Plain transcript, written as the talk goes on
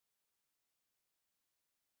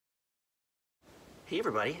Hey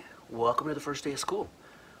everybody, welcome to the first day of school.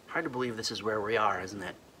 Hard to believe this is where we are, isn't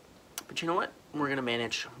it? But you know what? We're gonna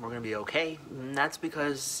manage, we're gonna be okay. And that's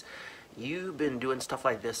because you've been doing stuff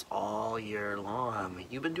like this all year long.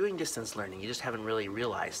 You've been doing distance learning, you just haven't really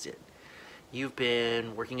realized it. You've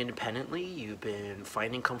been working independently, you've been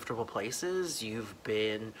finding comfortable places, you've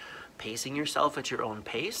been pacing yourself at your own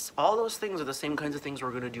pace. All those things are the same kinds of things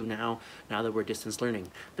we're gonna do now that we're distance learning.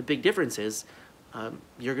 The big difference is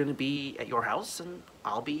you're going to be at your house and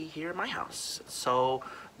I'll be here at my house. So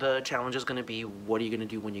the challenge is going to be, what are you going to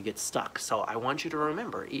do when you get stuck? So I want you to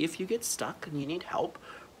remember, if you get stuck and you need help,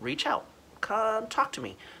 reach out. Come talk to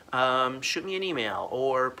me. Shoot me an email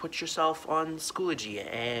or put yourself on Schoology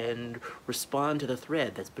and respond to the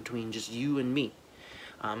thread that's between just you and me.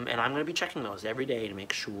 And I'm going to be checking those every day to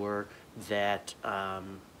make sure that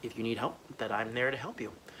if you need help, that I'm there to help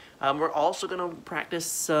you. We're also going to practice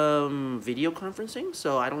some video conferencing,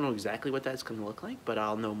 so I don't know exactly what that's going to look like, but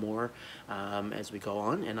I'll know more as we go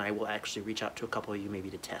on, and I will actually reach out to a couple of you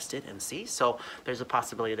maybe to test it and see. So there's a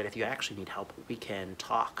possibility that if you actually need help, we can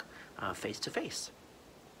talk face to face.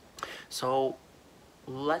 So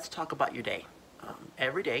let's talk about your day.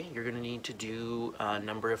 Every day you're going to need to do a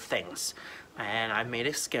number of things, and I've made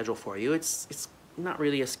a schedule for you. It's not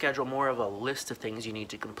really a schedule, more of a list of things you need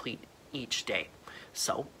to complete each day.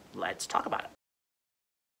 So let's talk about it.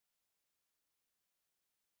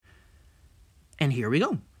 And here we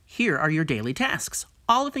go. Here are your daily tasks.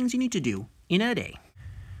 All the things you need to do in a day.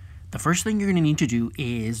 The first thing you're going to need to do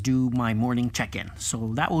is do my morning check-in.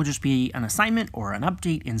 So that will just be an assignment or an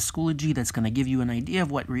update in Schoology that's going to give you an idea of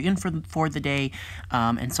what we're in for the day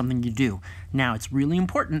and something to do. Now, it's really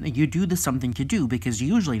important that you do the something to do because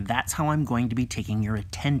usually that's how I'm going to be taking your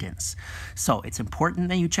attendance. So it's important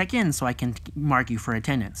that you check in so I can mark you for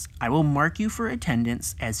attendance. I will mark you for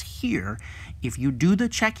attendance as here if you do the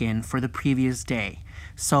check-in for the previous day.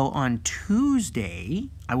 So on Tuesday,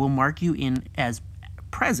 I will mark you in as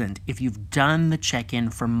present if you've done the check-in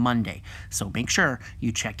for Monday. So make sure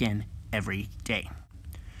you check in every day.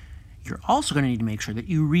 You're also going to need to make sure that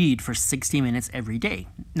you read for 60 minutes every day.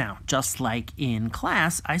 Now, just like in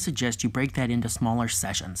class, I suggest you break that into smaller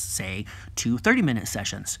sessions, say 2 30-minute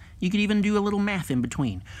sessions. You could even do a little math in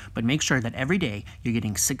between, but make sure that every day you're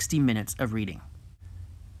getting 60 minutes of reading.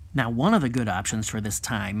 Now, one of the good options for this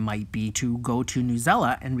time might be to go to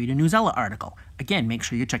Newsela and read a Newsela article. Again, make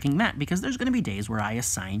sure you're checking that because there's going to be days where I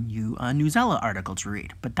assign you a Newsela article to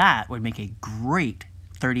read. But that would make a great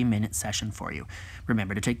 30-minute session for you.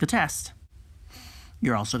 Remember to take the test.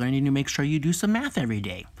 You're also going to need to make sure you do some math every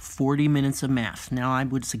day, 40 minutes of math. Now, I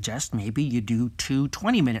would suggest maybe you do 2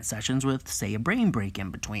 20-minute sessions with, say, a brain break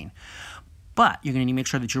in between. But you're going to need to make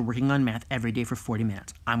sure that you're working on math every day for 40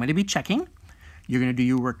 minutes. I'm going to be checking. You're going to do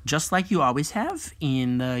your work just like you always have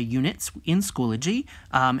in the units in Schoology,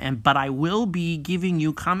 but I will be giving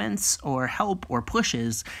you comments or help or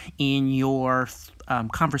pushes in your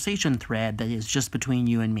conversation thread that is just between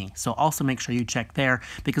you and me. So also make sure you check there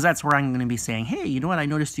because that's where I'm going to be saying, hey, you know what, I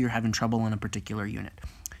noticed you're having trouble in a particular unit.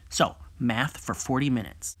 So math for 40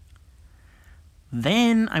 minutes.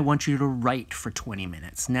 Then I want you to write for 20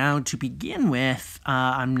 minutes. Now, to begin with,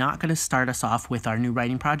 I'm not going to start us off with our new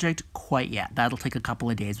writing project quite yet. That'll take a couple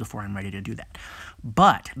of days before I'm ready to do that.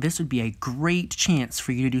 But this would be a great chance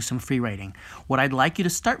for you to do some free writing. What I'd like you to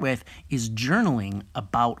start with is journaling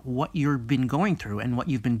about what you've been going through and what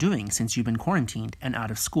you've been doing since you've been quarantined and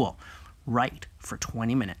out of school. Write for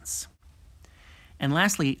 20 minutes. And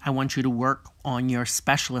lastly, I want you to work on your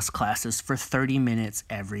specialist classes for 30 minutes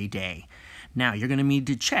every day. Now, you're going to need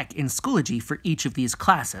to check in Schoology for each of these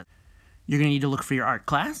classes. You're going to need to look for your art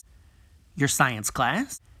class, your science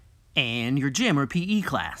class, and your gym or PE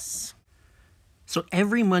class. So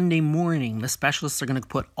every Monday morning, the specialists are going to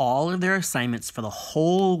put all of their assignments for the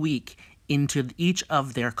whole week into each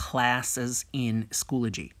of their classes in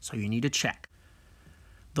Schoology. So you need to check.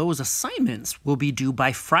 Those assignments will be due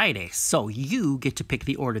by Friday, so you get to pick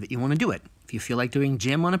the order that you want to do it. If you feel like doing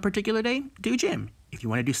gym on a particular day, do gym. If you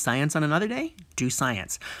want to do science on another day, do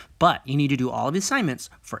science. But you need to do all of the assignments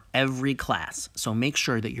for every class. So make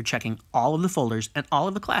sure that you're checking all of the folders and all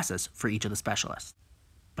of the classes for each of the specialists.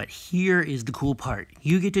 But here is the cool part.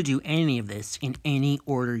 You get to do any of this in any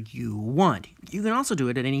order you want. You can also do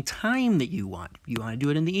it at any time that you want. You want to do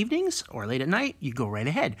it in the evenings or late at night? You go right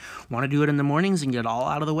ahead. Want to do it in the mornings and get it all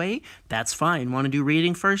out of the way? That's fine. Want to do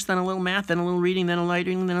reading first, then a little math, then a little reading, then a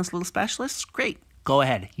writing, then a little specialist? Great. Go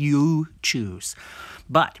ahead, you choose.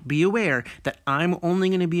 But be aware that I'm only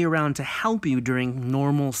going to be around to help you during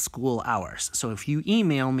normal school hours. So if you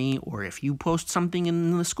email me or if you post something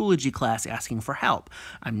in the Schoology class asking for help,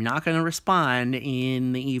 I'm not going to respond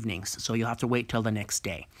in the evenings. So you'll have to wait till the next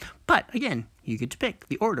day. But again, you get to pick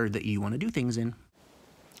the order that you want to do things in.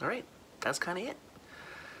 All right, that's kind of it.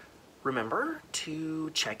 Remember to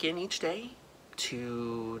check in each day,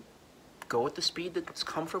 to go at the speed that's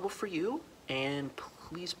comfortable for you, and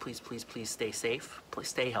please, please, please, please stay safe. Please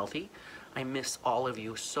stay healthy. I miss all of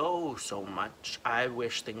you so, so much. I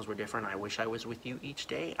wish things were different. I wish I was with you each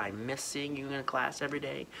day. I miss seeing you in class every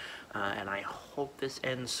day. And I hope this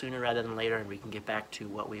ends sooner rather than later and we can get back to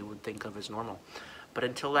what we would think of as normal. But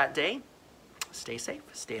until that day, stay safe,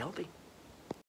 stay healthy.